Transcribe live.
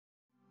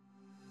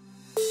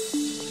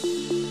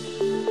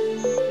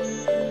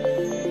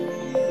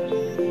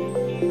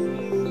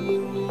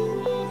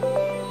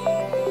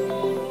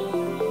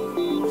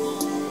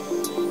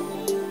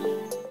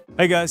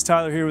Hey guys,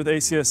 Tyler here with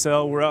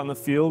ACSL. We're out in the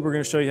field. We're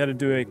going to show you how to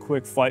do a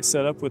quick flight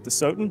setup with the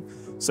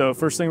SOTEN. So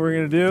first thing we're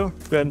going to do,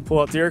 go ahead and pull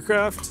out the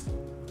aircraft,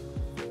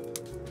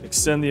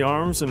 extend the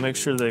arms and make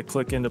sure they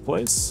click into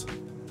place.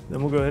 Then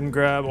we'll go ahead and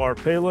grab our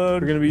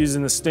payload. We're going to be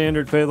using the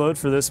standard payload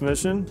for this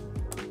mission.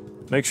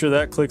 Make sure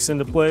that clicks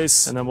into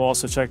place, and then we'll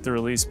also check the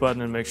release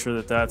button and make sure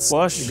that that's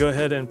flush. Go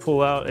ahead and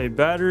pull out a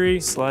battery,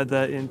 slide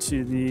that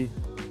into the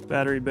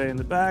battery bay in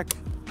the back.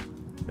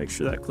 Make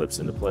sure that clips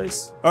into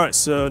place. All right,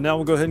 so now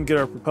we'll go ahead and get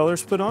our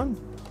propellers put on.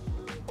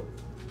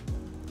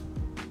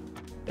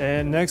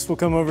 And next we'll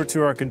come over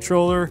to our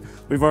controller.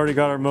 We've already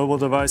got our mobile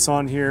device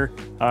on here,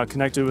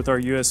 connected with our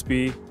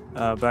USB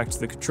back to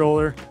the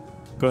controller.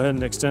 Go ahead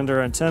and extend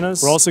our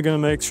antennas. We're also gonna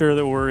make sure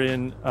that we're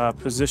in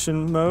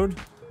position mode.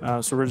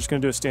 So we're just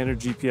gonna do a standard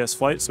GPS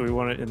flight, so we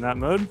want it in that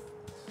mode.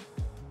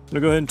 I'm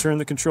gonna go ahead and turn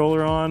the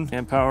controller on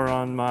and power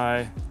on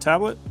my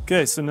tablet.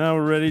 Okay, so now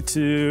we're ready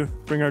to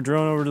bring our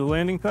drone over to the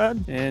landing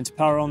pad. And to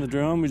power on the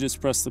drone, we just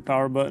press the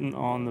power button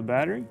on the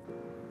battery.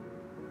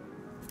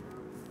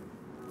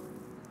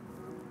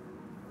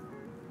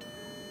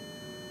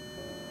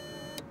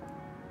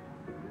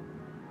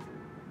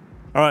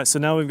 All right, so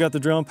now we've got the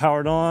drone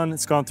powered on.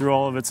 It's gone through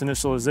all of its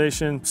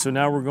initialization. So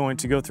now we're going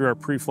to go through our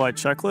pre-flight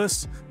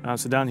checklist.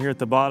 So down here at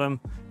the bottom,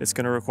 it's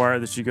gonna require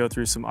that you go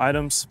through some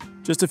items.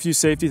 Just a few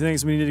safety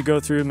things we need to go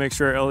through, make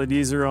sure our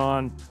LEDs are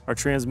on, our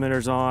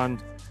transmitter's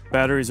on,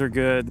 batteries are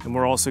good, and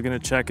we're also gonna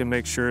check and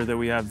make sure that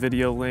we have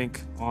video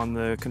link on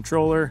the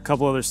controller. A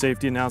couple other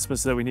safety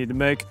announcements that we need to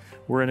make.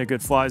 We're in a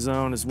good fly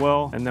zone as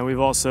well. And then we've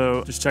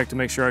also just checked to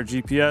make sure our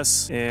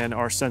GPS and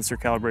our sensor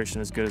calibration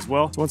is good as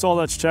well. So once all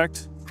that's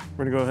checked,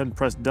 we're gonna go ahead and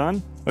press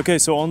done. Okay,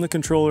 so on the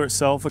controller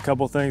itself, a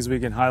couple things we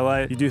can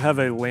highlight. You do have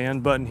a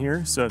land button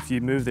here. So if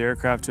you move the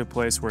aircraft to a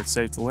place where it's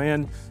safe to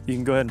land, you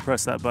can go ahead and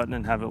press that button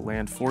and have it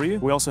land for you.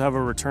 We also have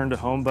a return to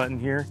home button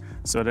here.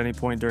 So at any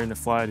point during the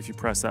flight, if you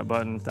press that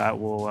button, that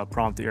will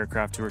prompt the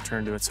aircraft to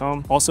return to its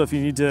home. Also, if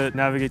you need to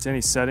navigate to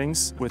any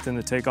settings within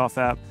the takeoff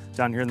app,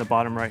 down here in the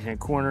bottom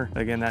right-hand corner,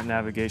 again, that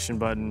navigation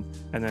button.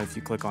 And then if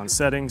you click on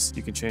settings,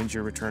 you can change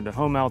your return to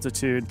home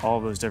altitude. All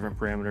of those different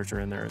parameters are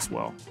in there as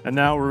well. And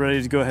now we're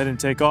ready to go ahead and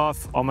take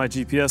off. All my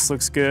GPS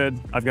looks good.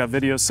 I've got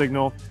video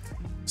signal.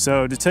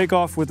 So to take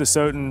off with the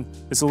SOTEN,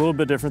 it's a little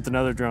bit different than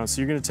other drones.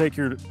 So you're gonna take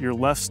your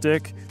left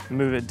stick and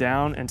move it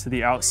down and to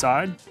the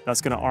outside.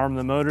 That's gonna arm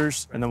the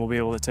motors, and then we'll be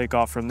able to take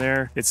off from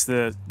there. It's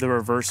the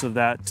reverse of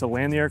that to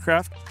land the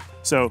aircraft.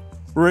 So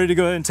we're ready to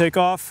go ahead and take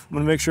off. I'm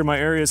gonna make sure my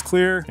area is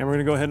clear, and we're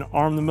gonna go ahead and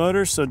arm the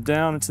motors. So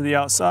down and to the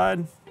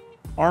outside,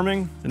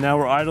 arming. And now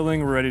we're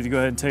idling, we're ready to go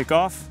ahead and take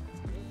off.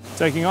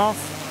 Taking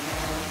off.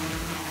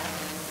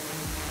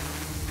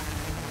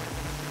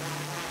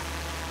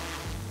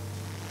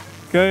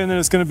 Okay, and then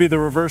it's gonna be the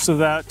reverse of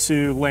that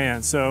to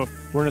land. So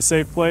we're in a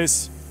safe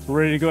place. We're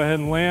ready to go ahead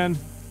and land.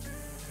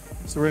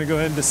 So we're gonna go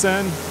ahead and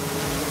descend.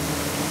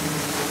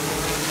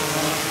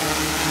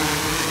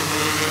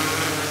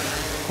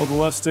 Hold the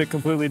left stick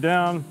completely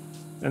down.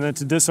 And then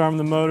to disarm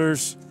the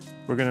motors,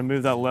 we're gonna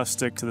move that left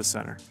stick to the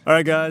center. All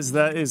right guys,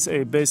 that is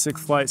a basic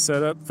flight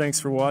setup. Thanks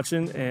for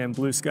watching, and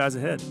blue skies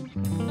ahead.